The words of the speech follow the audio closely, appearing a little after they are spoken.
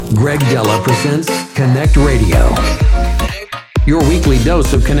Greg Dela presents CONNCT Radio. Your weekly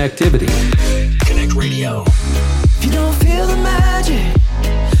dose of connectivity. CONNCT Radio. If you don't feel the magic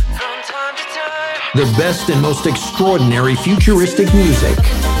from time to time. The best and most extraordinary futuristic music.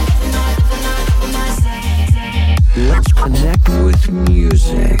 Let's connect with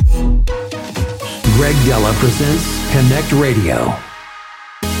music. Greg Dela presents CONNCT Radio.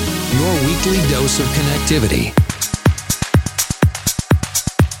 Your weekly dose of connectivity.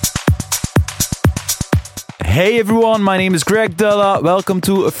 Hey everyone, my name is Greg Dela. Welcome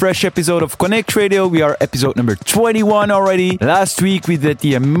to a fresh episode of CONNCT Radio. We are episode number 21 already. Last week we did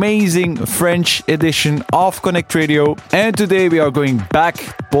the amazing French edition of CONNCT Radio. And today we are going back.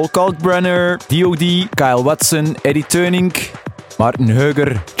 Paul Kalkbrenner, DOD, Kyle Watson, Eddie Teuning, Martin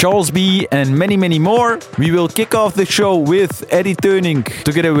Heuger, Charles B, and many, many more. We will kick off the show with Eddie Teuning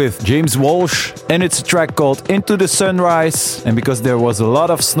together with James Walsh, and it's a track called Into the Sunrise. And because there was a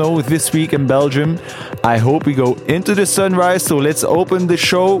lot of snow this week in Belgium, I hope we go into the sunrise. So let's open the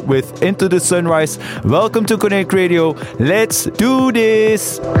show with Into the Sunrise. Welcome to CONNCT Radio. Let's do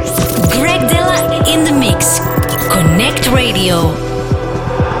this. Greg Dela in the mix. CONNCT Radio.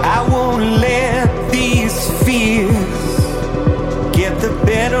 I won't let these fears get the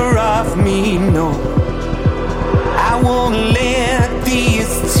better of me, no. I won't let these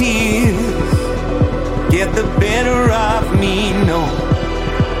tears get the better of me, no.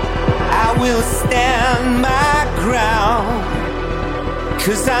 I will stand my ground,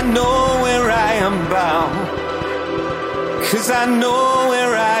 'cause I know where I am bound, 'cause I know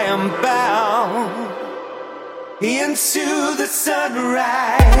where I am bound. Into the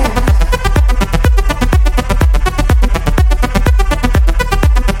sunrise.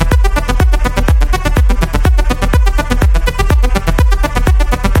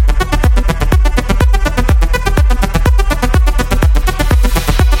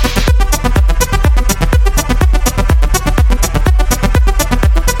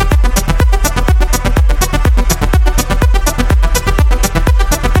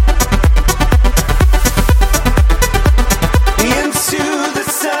 Into the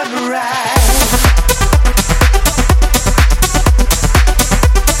sun.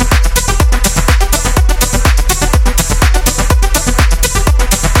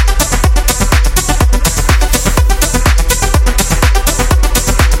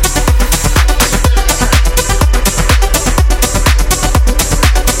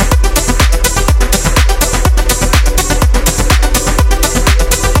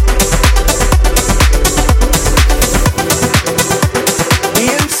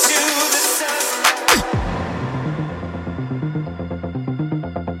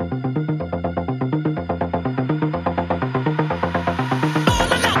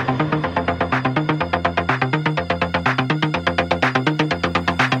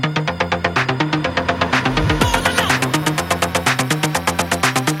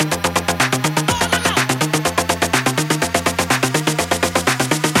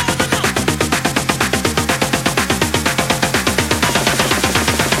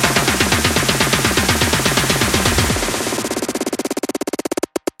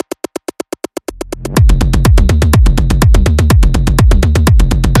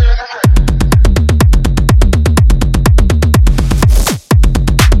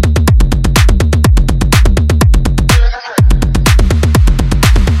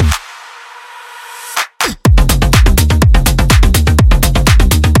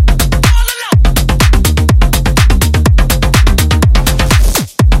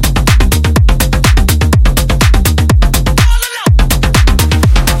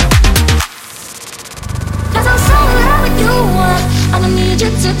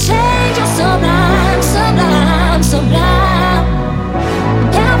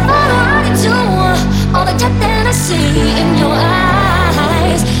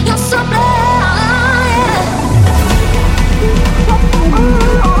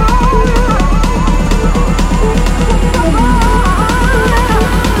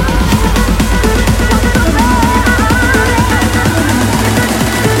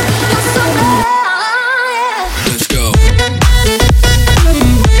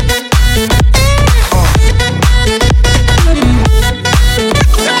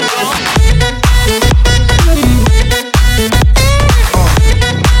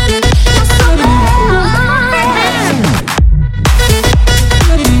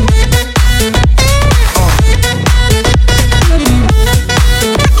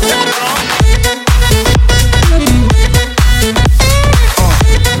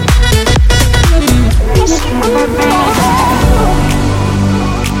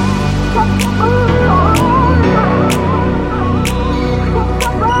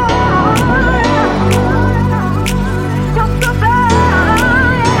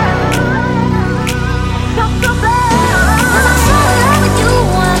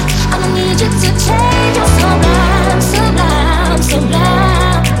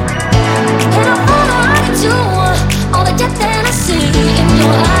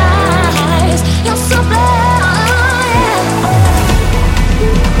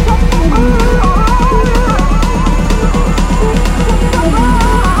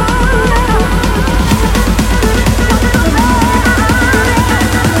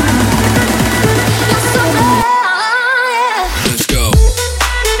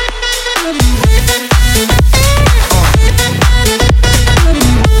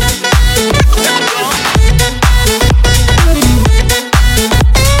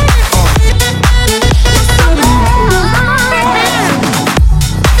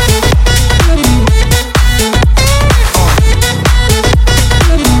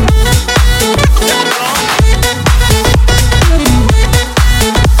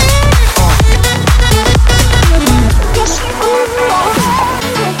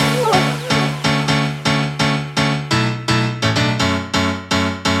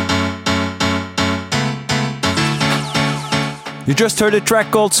 You just heard a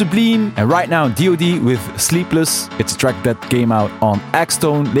track called Sublime, and right now DOD with Sleepless. It's a track that came out on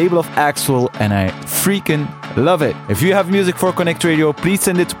Axtone, label of Axwell, and I freaking love it. If you have music for Connect Radio, please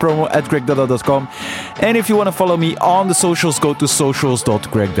send it to promo@gregdela.com. And if you want to follow me on the socials, go to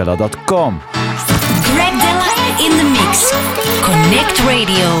socials.gregdela.com. Greg Dela in the mix. Connect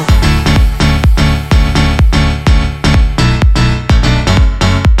Radio.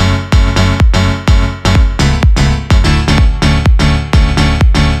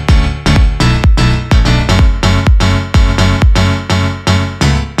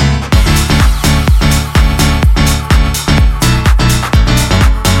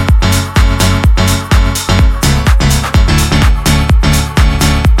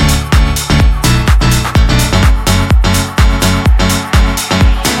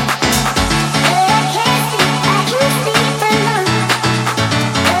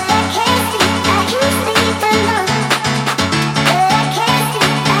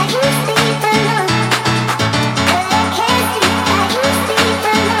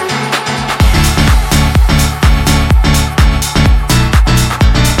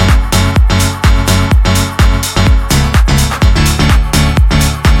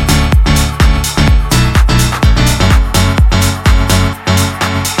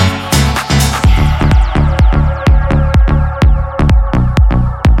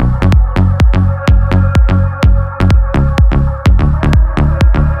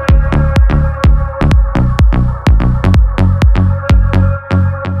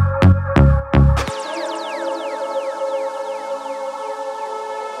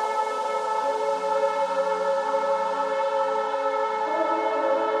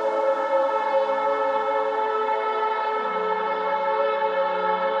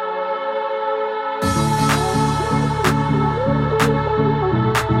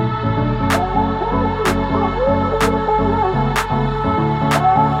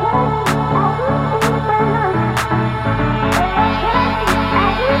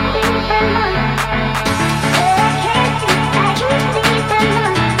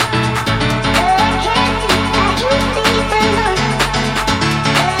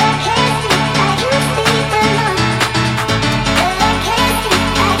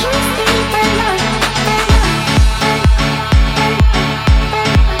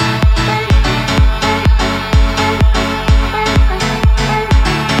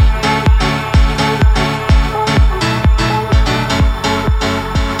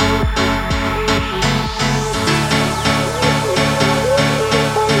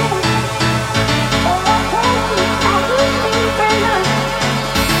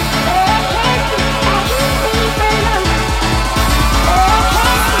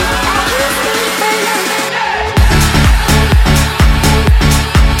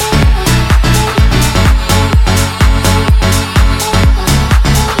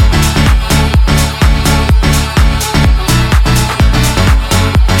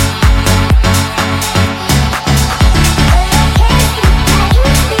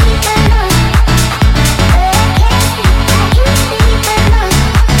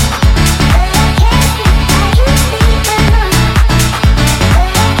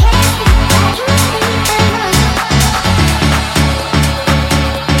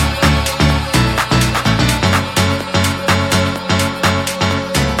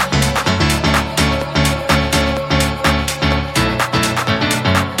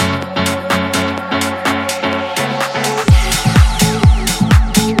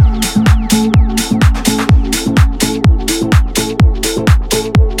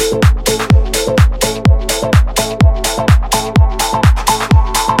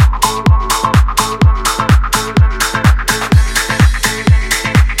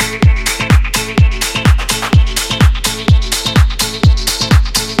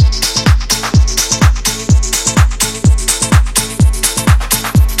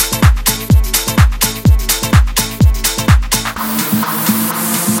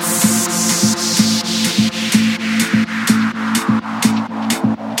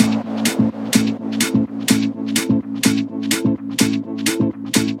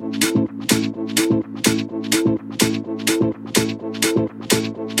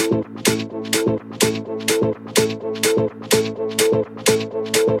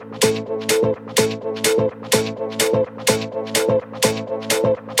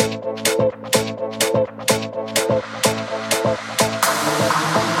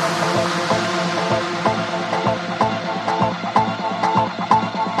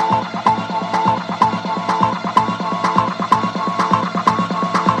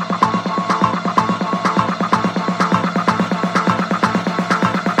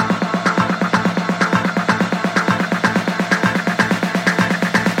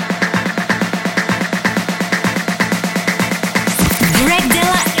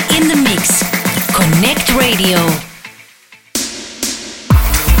 Radio.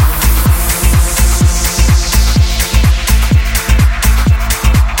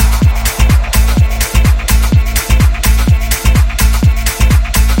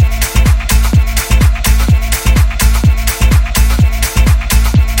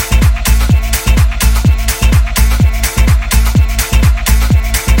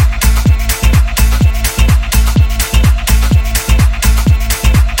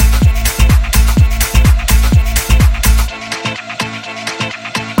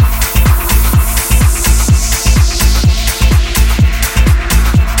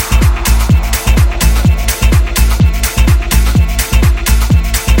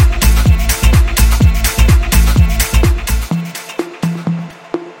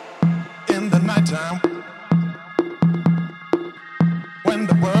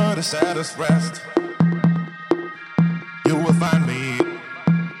 At its rest, you will find me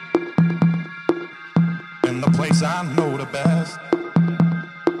in the place I know the best.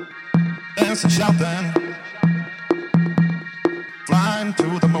 Dancing, shouting, flying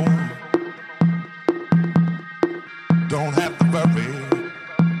to the moon. Don't have to worry,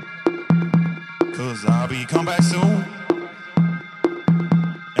 'cause I'll be come back soon.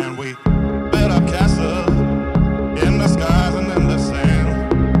 And we built up castles in the skies and in the sand.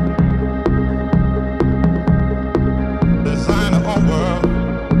 World,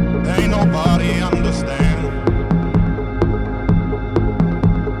 ain't nobody understand.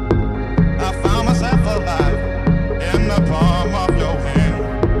 I found myself alive in the palm of your hand.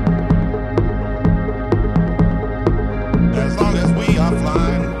 As long as we are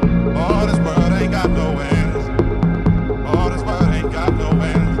flying, all this world ain't got no end. All this world ain't got no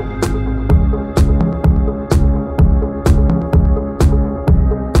end.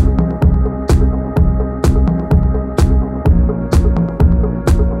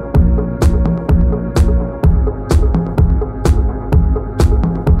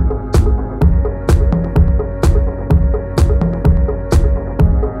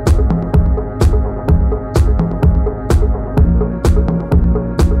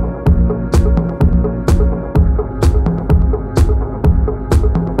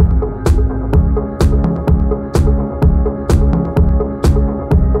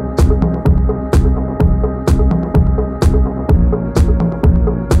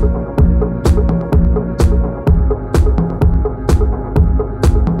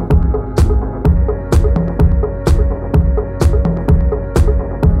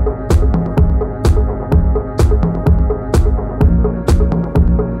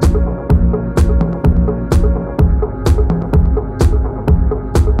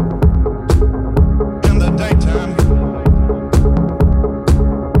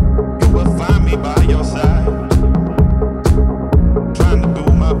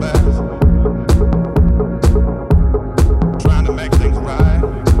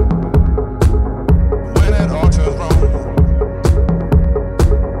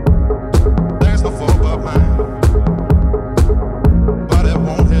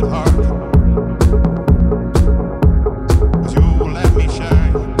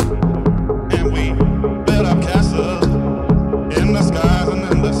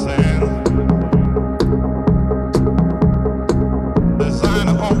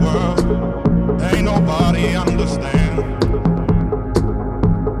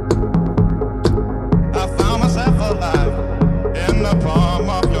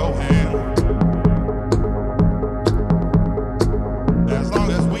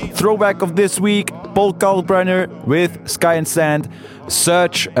 Throwback of this week, Paul Kalkbrenner with Sky and Sand.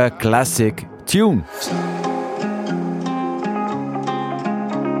 Such a classic tune.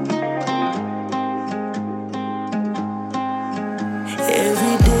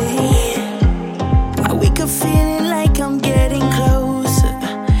 Every day, I wake up feeling like I'm getting closer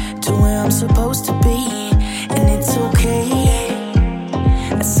to where I'm supposed to be, and it's okay.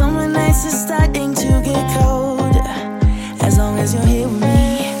 Summer nights are starting to get colder, as long as you're here with me.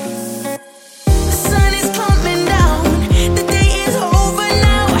 Sun is coming down, the day is over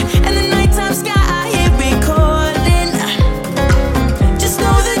now, and the nighttime sky, here it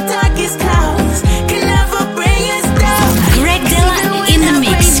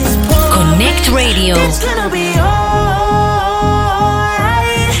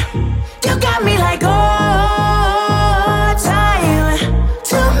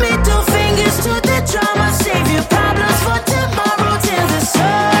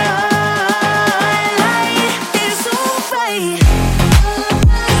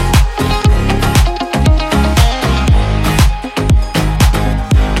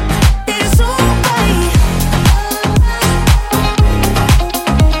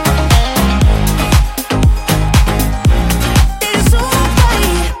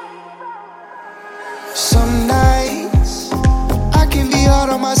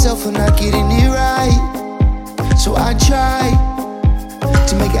myself for not getting it right. So I try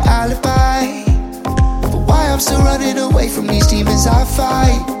to make an alibi for why I'm still running away from these demons I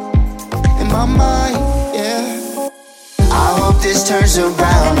fight in my mind, yeah. I hope this turns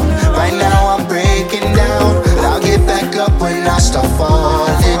around. Right now I'm breaking down, but I'll get back up when I start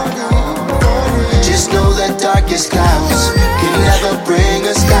falling. Just know the darkest clouds can never bring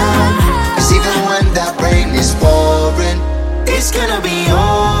us down. Cause even when that rain is pouring, it's gonna be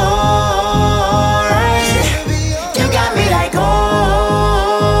alright. You got me like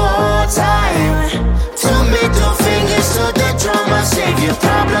old time. Two middle fingers to the drum. I save your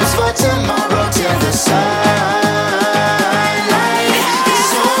problems for tomorrow till the sunlight.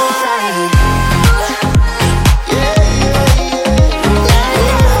 It's alright. Yeah, yeah, yeah.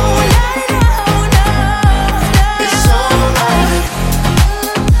 It's alright.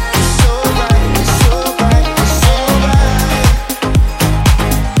 It's alright. It's alright. It's alright.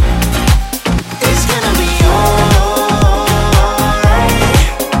 It's gonna be alright.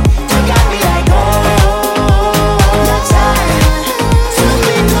 You got me like old time. Two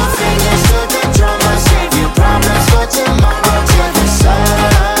middle fingers to the drum. I save your problems for tomorrow till the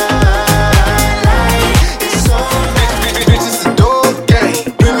sunlight. It's alright. Bitches a dog gang,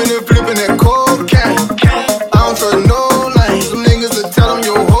 flipping and flipping that cocaine. I don't trust no lane, some niggas will tell them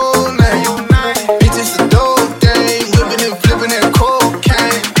your whole name. Bitches a dog gang, flipping and flipping that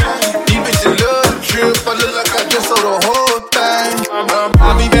cocaine. These bitches love the trip, I look like I just sold the whole thing.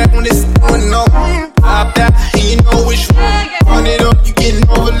 I'll be back when this going on. I'll die, and you know which one. Run it up, you getting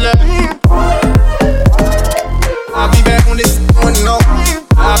overlapped. I'll be back when this going on.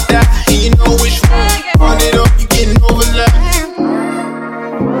 I'll die, and you know which one. Run it up, you getting overlapped.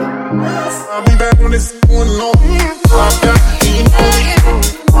 I'll be back when this going on. I'll die, and you know which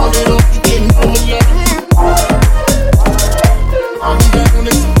one. Run it up, you getting overlapped. I'll be back when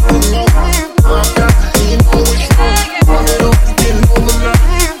this going on. I'll die, and you know which one. Run it up, you getting overlapped.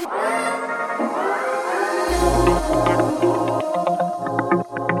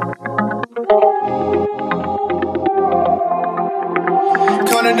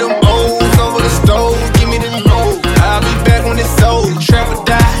 Counting them O's over the stove, give me them lows. I'll be back when it's old. Trap or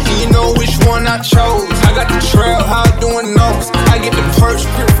die, and you know which one I chose. I got the trail, how I doing numbers. I get the purse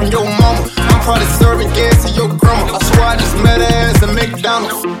script from your mama. I'm probably serving gas to your grandma. I swear I just met her ass at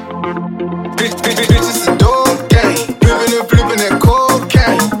McDonald's. Bitches a dog gang, flipping and flipping that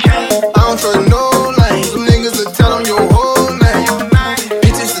cocaine. I don't trust no lane, some niggas will tell them your whole name.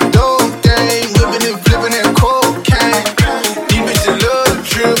 Bitches a dog gang, flipping and flipping that cocaine. These bitches love the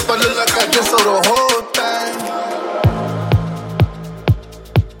trip, I look like I just sold the whole thing.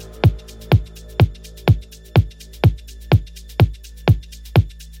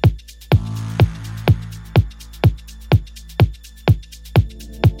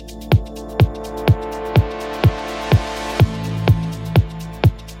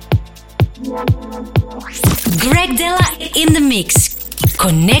 Greg Dela in the mix.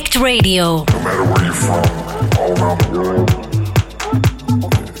 Connect Radio. No matter where you're from, all around the world,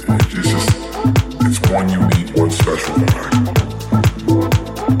 it's one unique, one special night.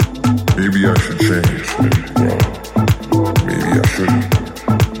 Maybe I should change, maybe I shouldn't,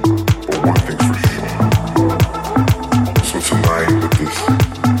 but one thing's for sure. So tonight with this,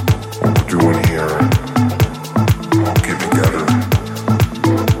 what we're doing here, all getting together,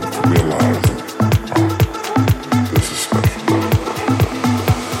 to realize that this is special.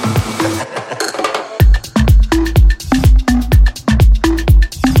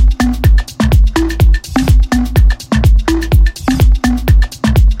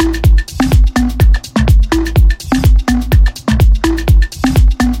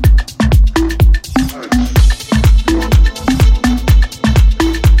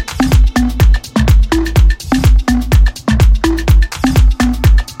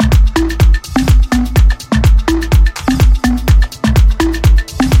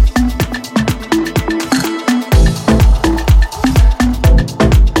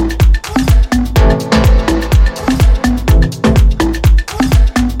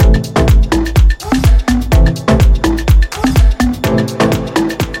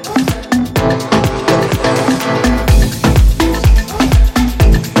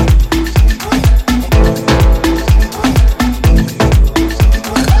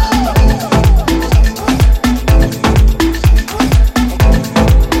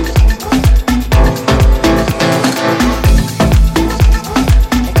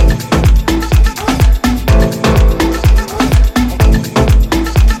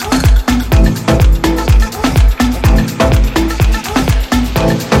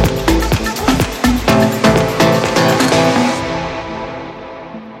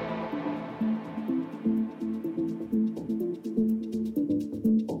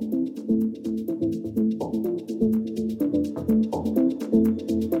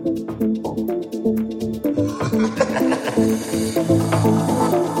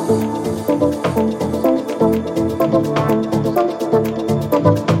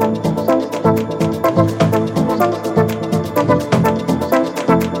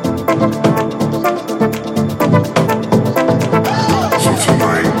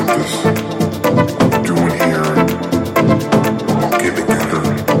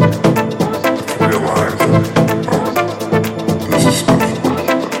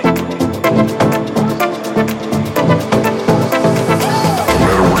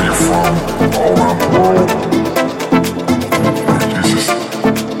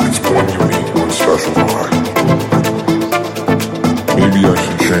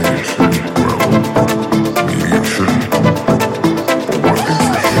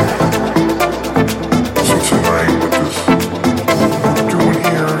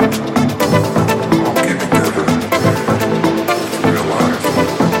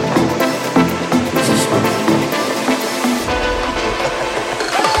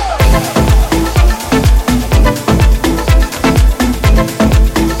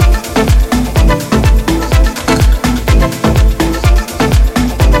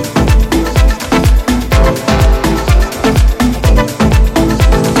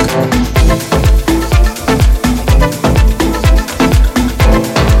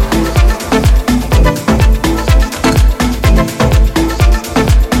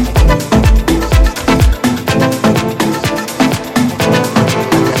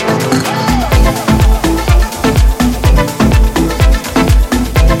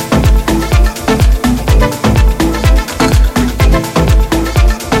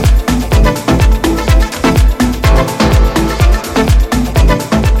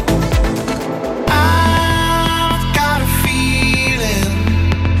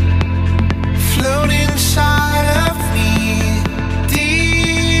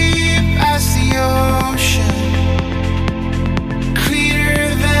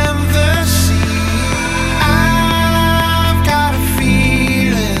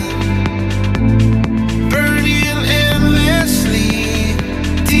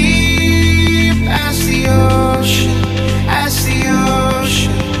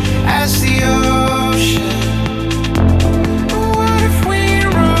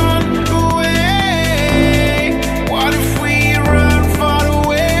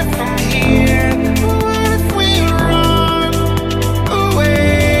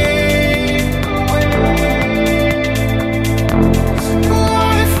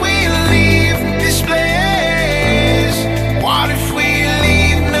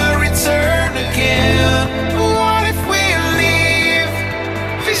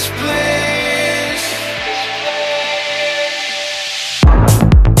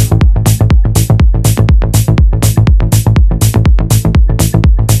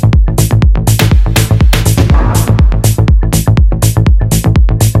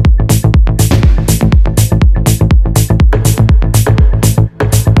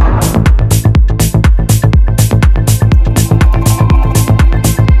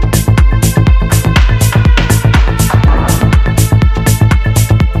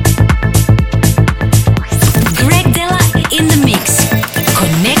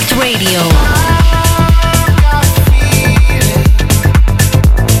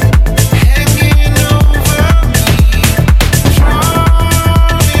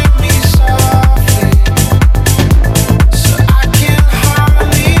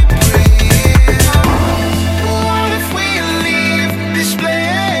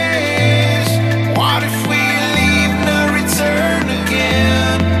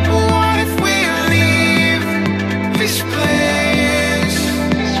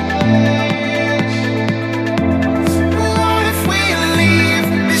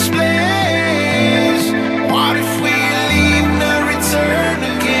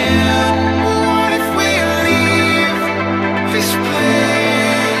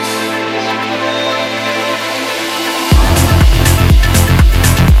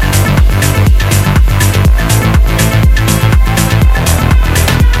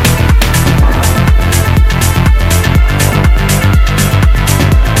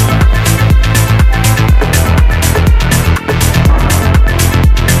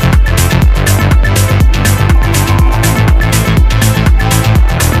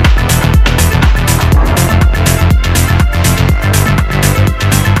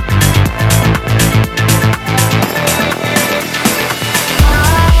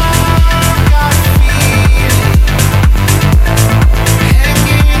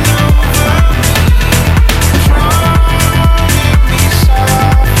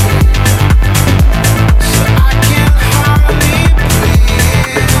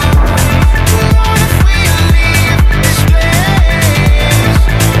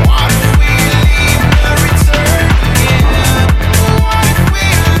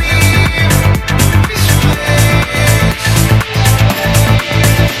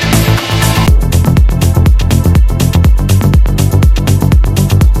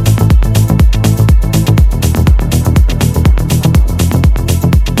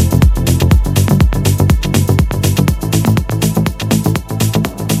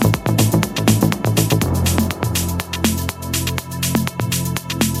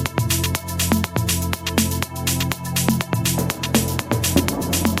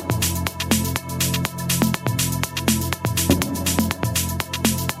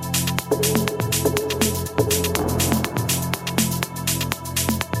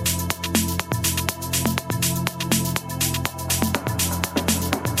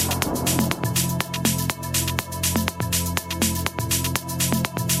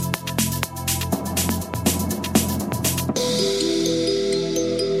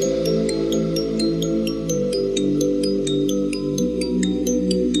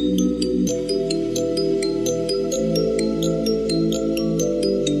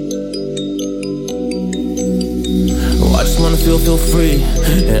 feel free.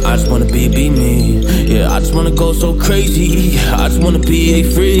 And I just wanna be me. Yeah, I just wanna go so crazy. Yeah, I just wanna be a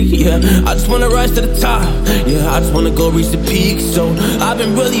freak. Yeah, I just wanna rise to the top. Yeah, I just wanna go reach the peak. So I've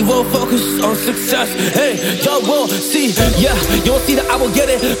been really well focused on success. Hey, y'all will see. Yeah, you'll see that I will get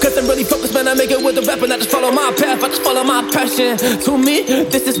it. Cause I'm really focused, man. I make it with the rap and I just follow my path. I just follow my passion. To me,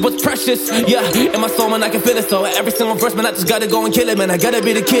 this is what's precious. Yeah, in my soul, man, I can feel it. So every single verse, man, I just gotta go and kill it, man. I gotta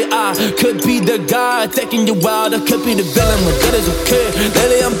be the kid. I could be the guy taking you wild. I could be the villain, but that is okay.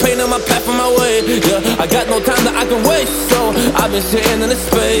 Lately, I'm painting my path on my way. Yeah, I got no time that I can waste. So I've been sitting in the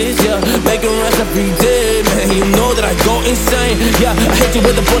space. Yeah, making rest every day, man. You know that I go insane. Yeah, I hit you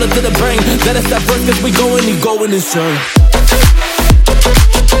with a bullet to the brain. Let us stop first, cause we going insane.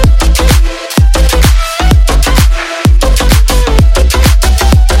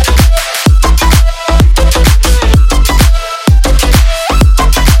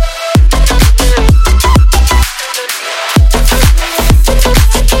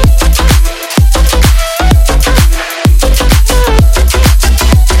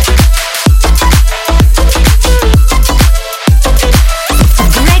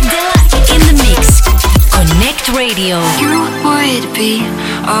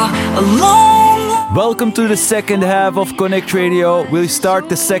 Welcome to the second half of Connect Radio. We'll start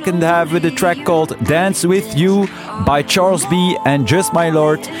the second half with a track called Dance With You by Charles B and Just My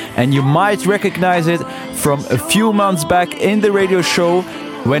Lord. And you might recognize it from a few months back in the radio show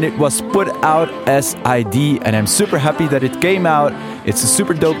when it was put out as ID. And I'm super happy that it came out. It's a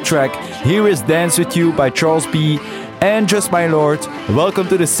super dope track. Here is Dance With You by Charles B and Just My Lord. Welcome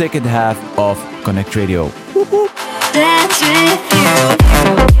to the second half of Connect Radio. Dance with you.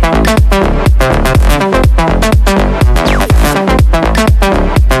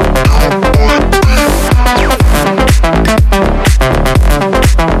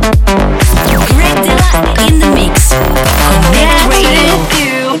 Greg Dela in the mix. Connect Radio.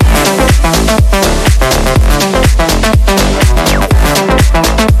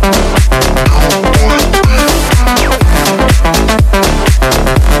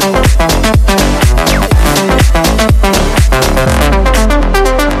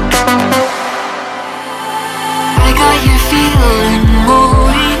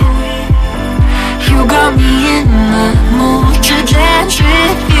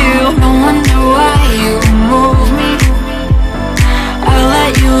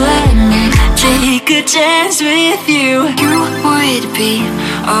 Dance with you. You would be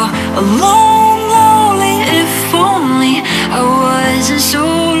alone, lonely. If only I wasn't so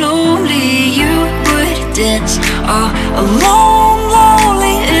lonely. You would dance alone,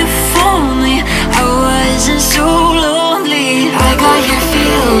 lonely. If only I wasn't so lonely. I got you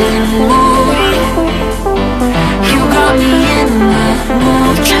feeling moody. You got me in the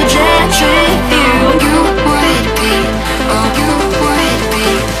mood to dance with you. You would be, you would be,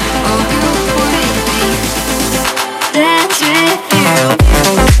 you would be. Dance with you.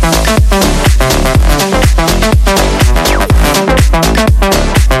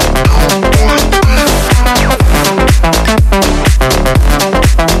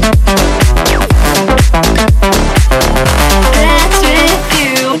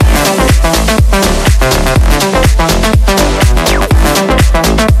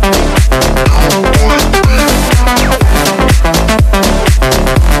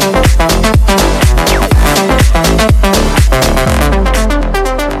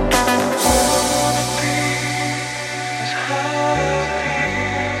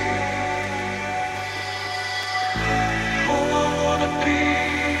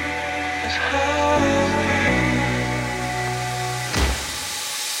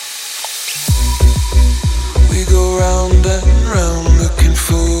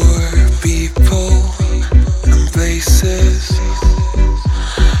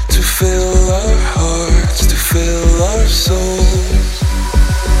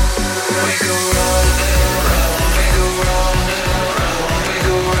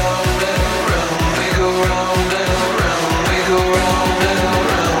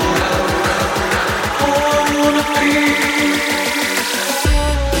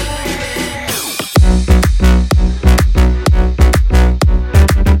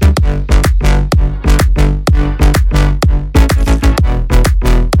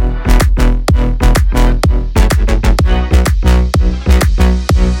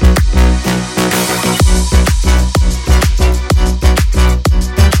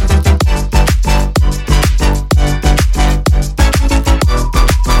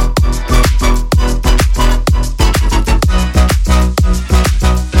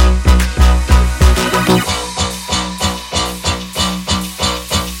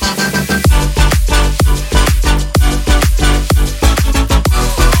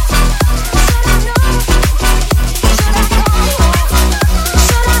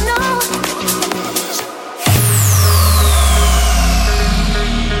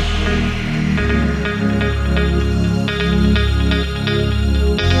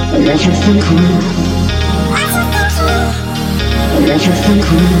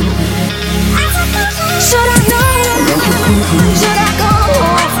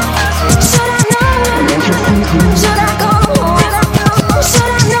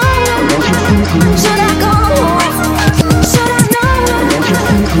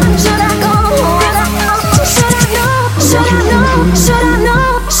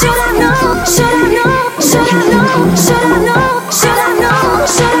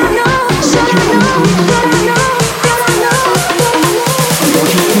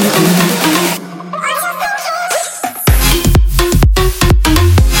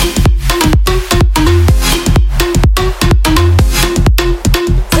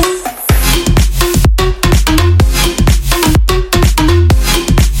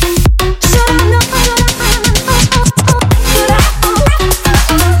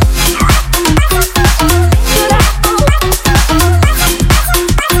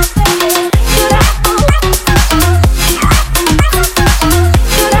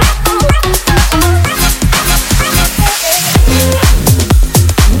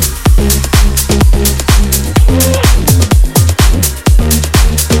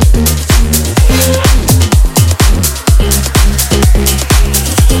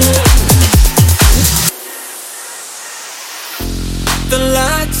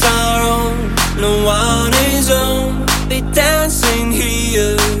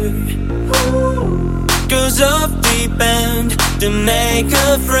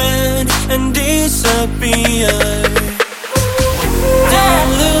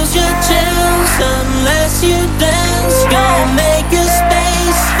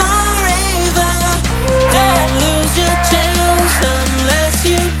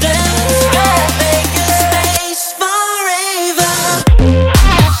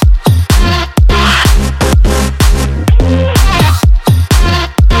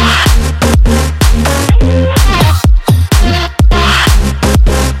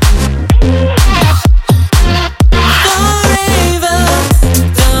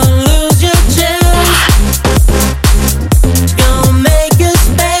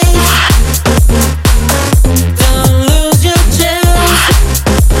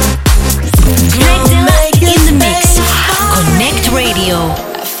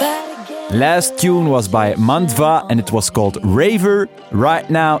 Last tune was by Mandva and it was called Raver. Right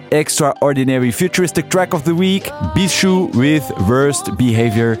now, extraordinary futuristic track of the week, Bishu with Worst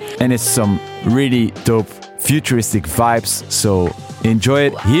Behavior, and it's some really dope futuristic vibes, so enjoy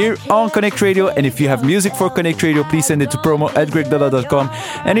it here on Connect Radio. And if you have music for Connect Radio, please send it to promo@gregdela.com.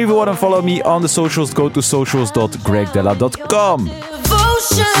 And if you want to follow me on the socials, go to socials.gregdela.com.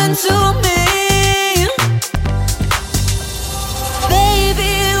 Devotion to me.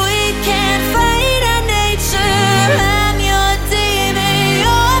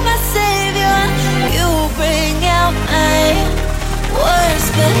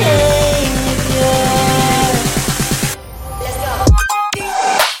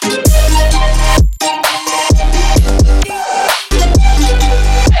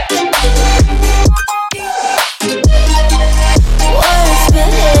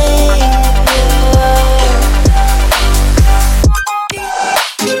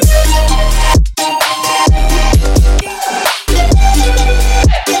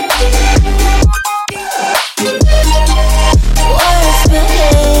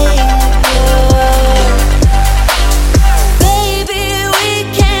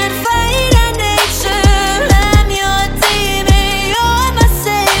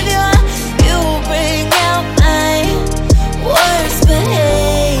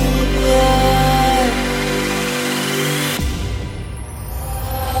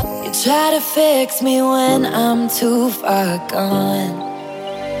 Try to fix me when I'm too far gone.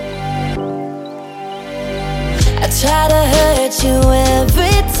 I try to hurt you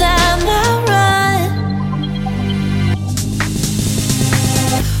every time I run.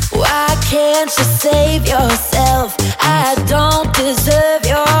 Why can't you save yourself? I don't deserve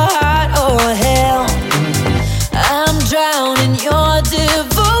your heart or hell. I'm drowning your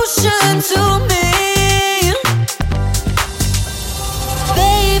devotion to me.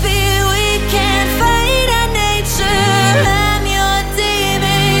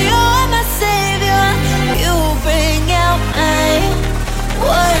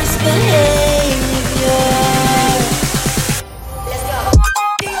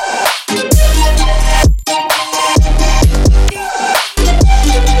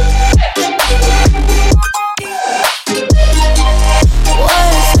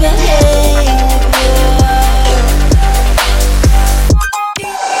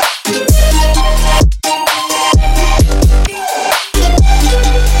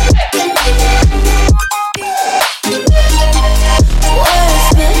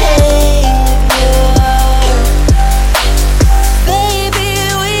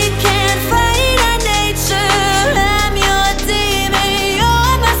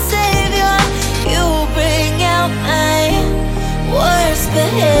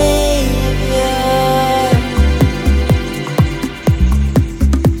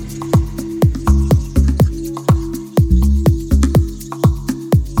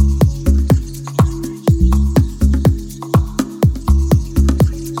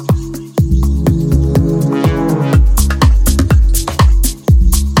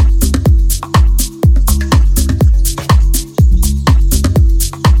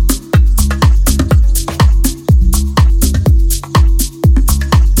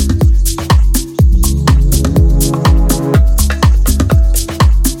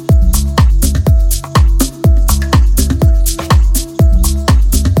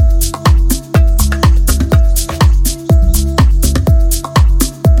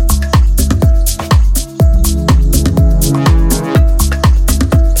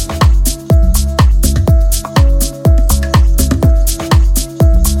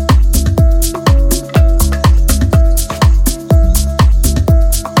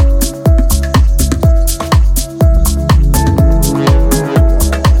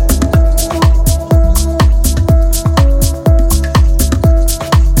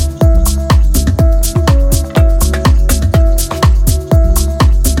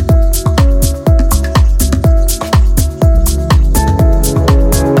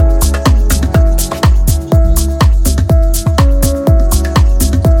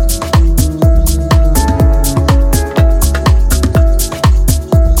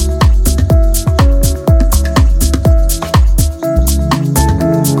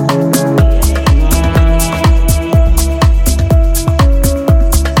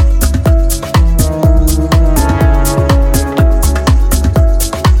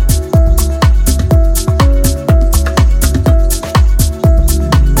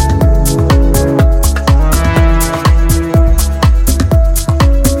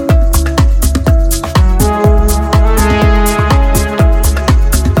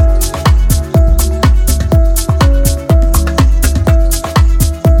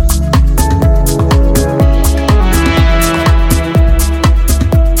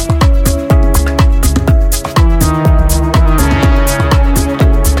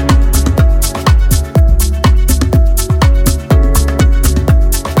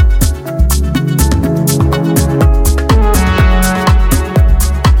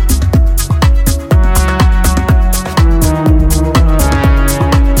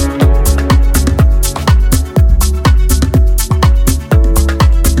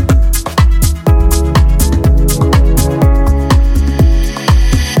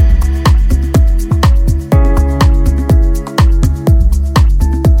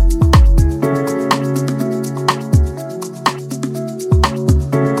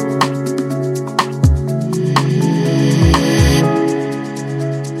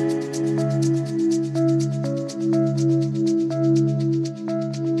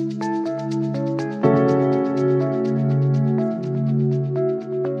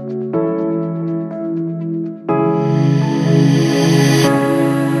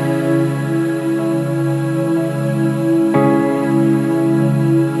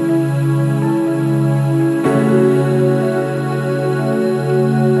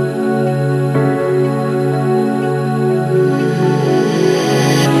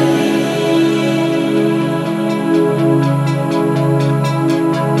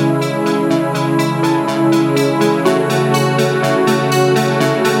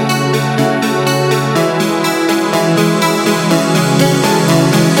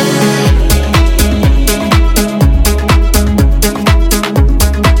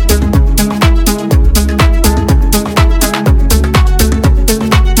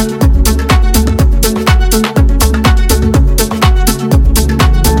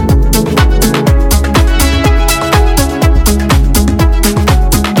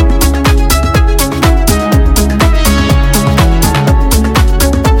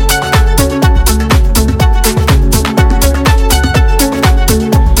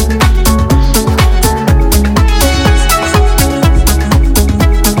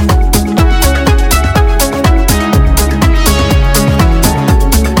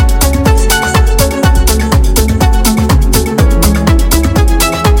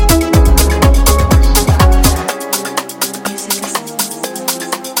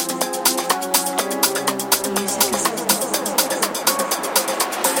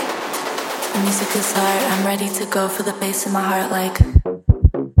 music is hard. I'm ready to go for the bass in my heart, like.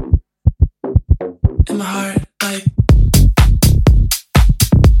 In my heart, like.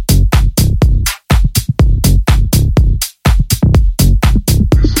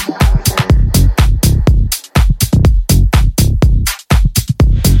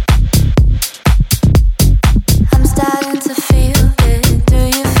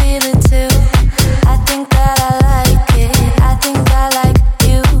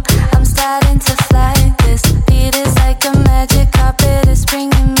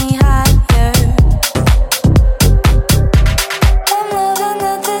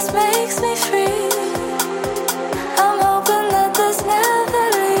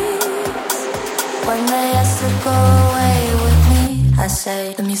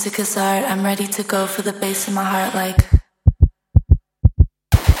 The music is art. I'm ready to go for the bass in my heart, like.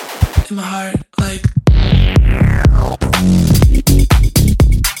 In my heart, like.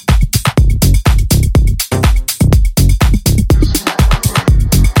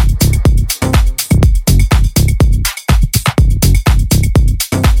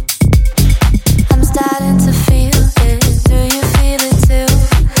 I'm starting to feel it. Do you feel it too?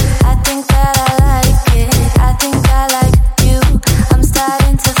 I think that I like it. I think I like you. I'm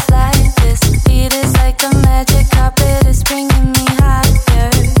starting to fly. This beat is like a magic carpet. It's bringing me higher.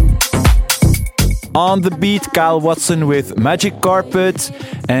 On the beat, Kyle Watson with Magic Carpet.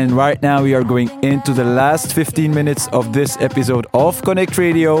 And right now we are going into the last 15 minutes of this episode of Connect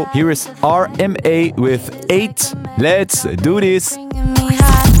Radio. Here is RMA with 8. Let's do this.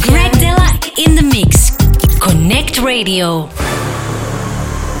 Greg Dela in the mix. Connect Radio.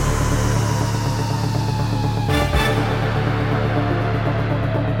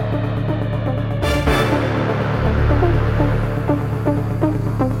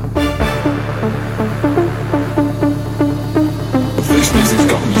 This music's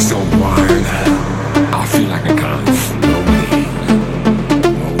got me so wired. I feel like I'm kind of floating.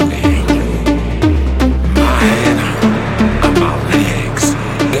 My head and my legs,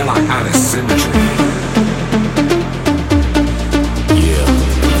 they're like out of symmetry.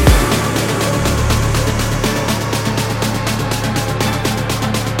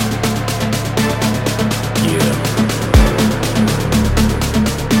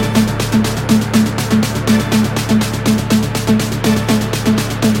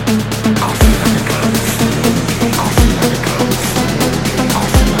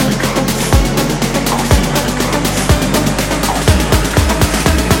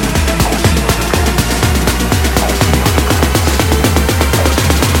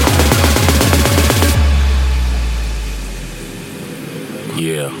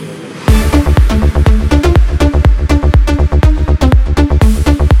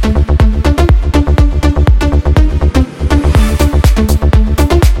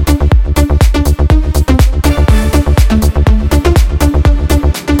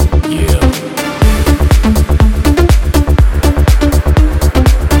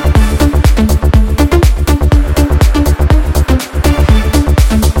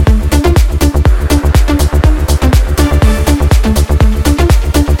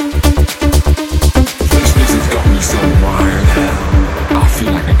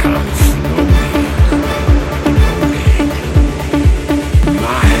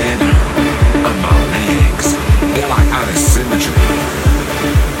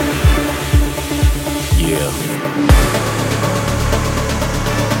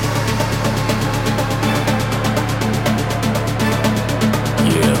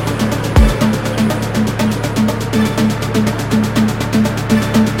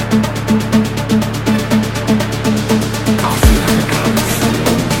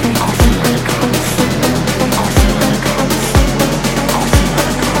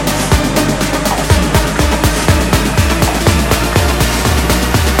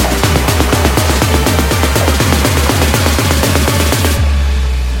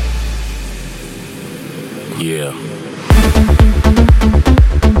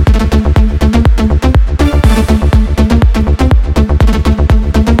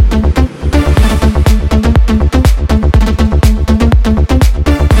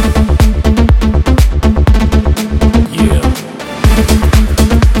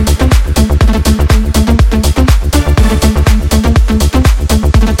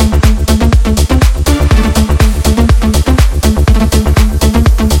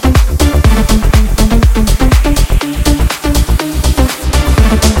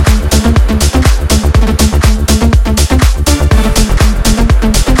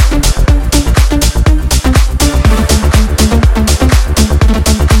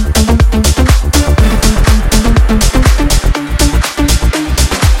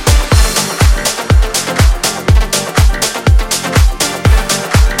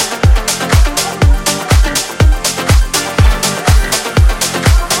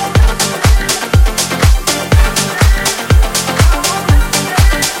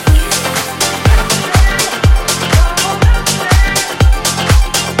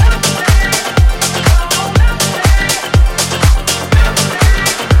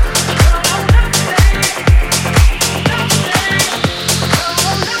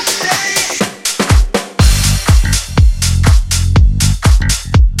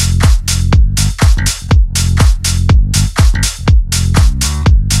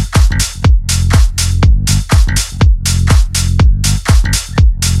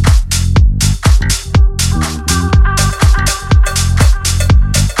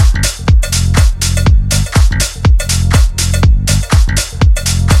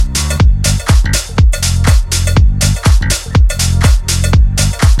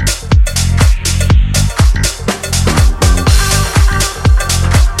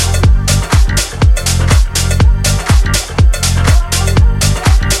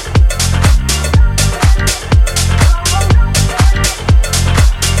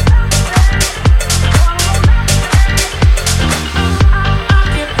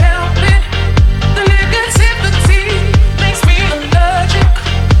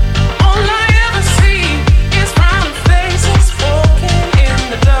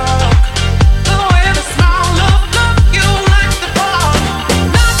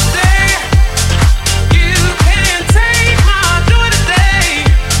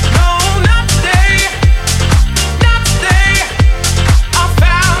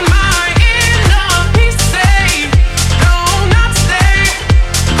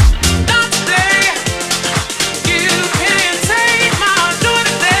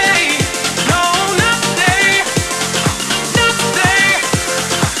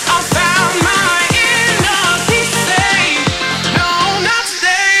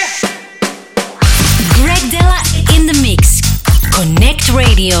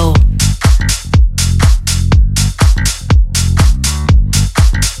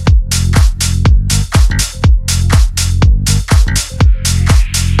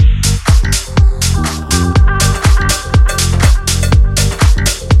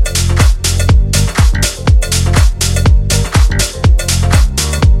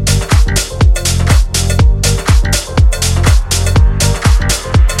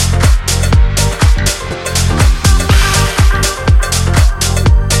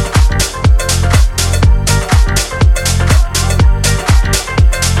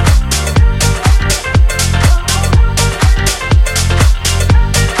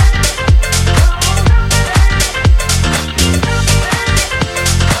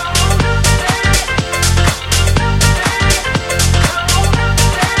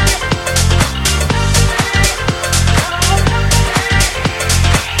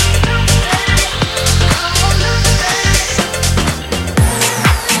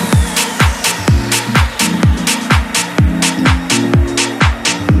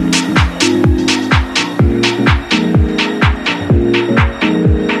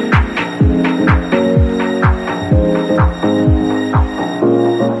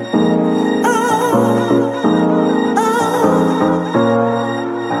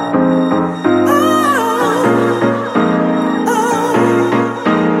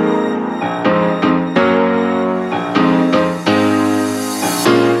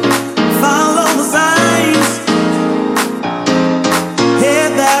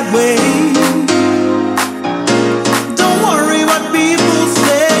 that way. Don't worry what people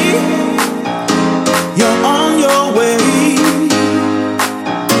say. You're on your way.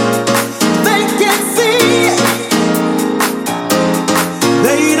 They can see it.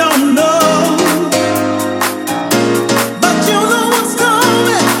 They don't know. But you know what's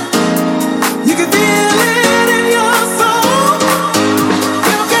coming. You can feel it in your soul.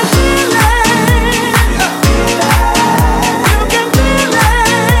 You can feel it. You can feel it.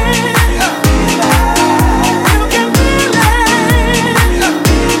 You can feel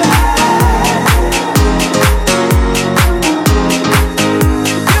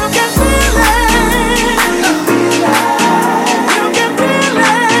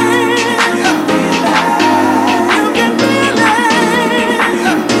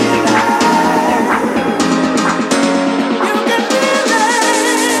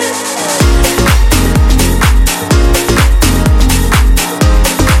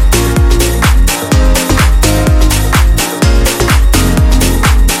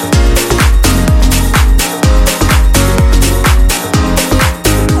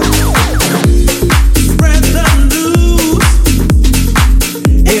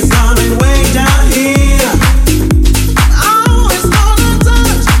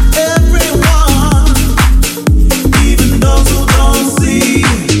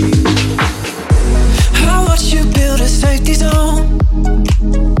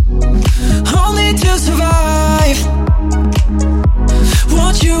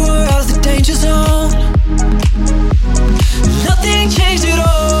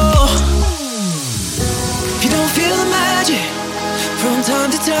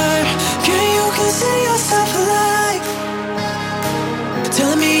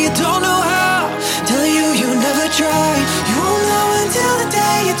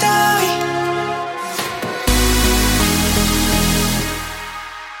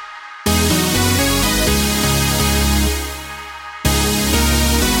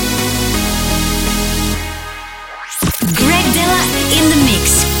Dela in the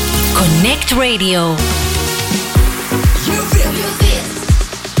mix. CONNCT Radio. You feel this.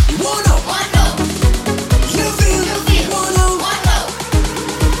 You wanna know. You feel this. Wanna know.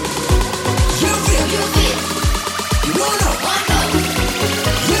 You feel this. You wanna know.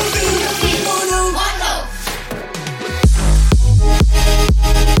 You feel this. Wanna know.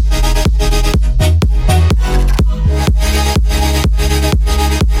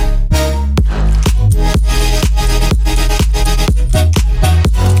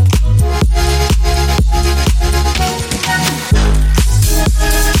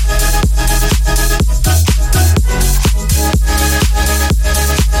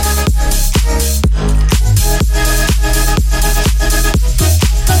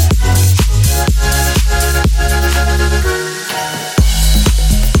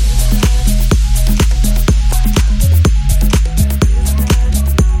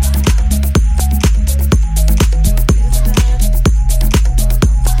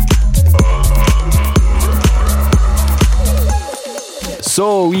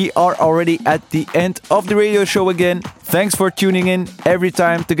 So we are already at the end of the radio show again. Thanks for tuning in every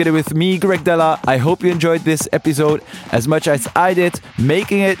time together with me, Greg Dela. I hope you enjoyed this episode as much as I did,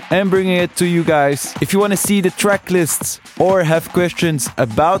 making it and bringing it to you guys. If you want to see the track lists or have questions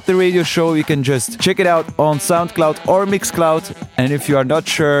about the radio show, you can just check it out on SoundCloud or Mixcloud. And if you are not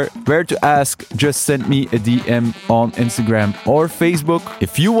sure where to ask, just send me a DM on Instagram or Facebook.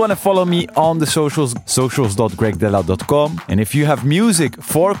 If you want to follow me on the socials.gregdela.com. And if you have music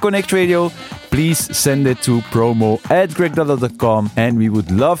for CONNCT Radio, please send it to promo@gregdela.com and we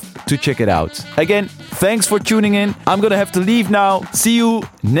would love to check it out. Again, thanks for tuning in. I'm gonna have to leave now. See you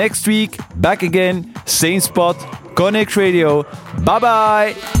next week. Back again, same spot, CONNCT Radio. Bye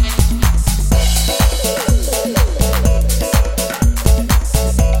bye.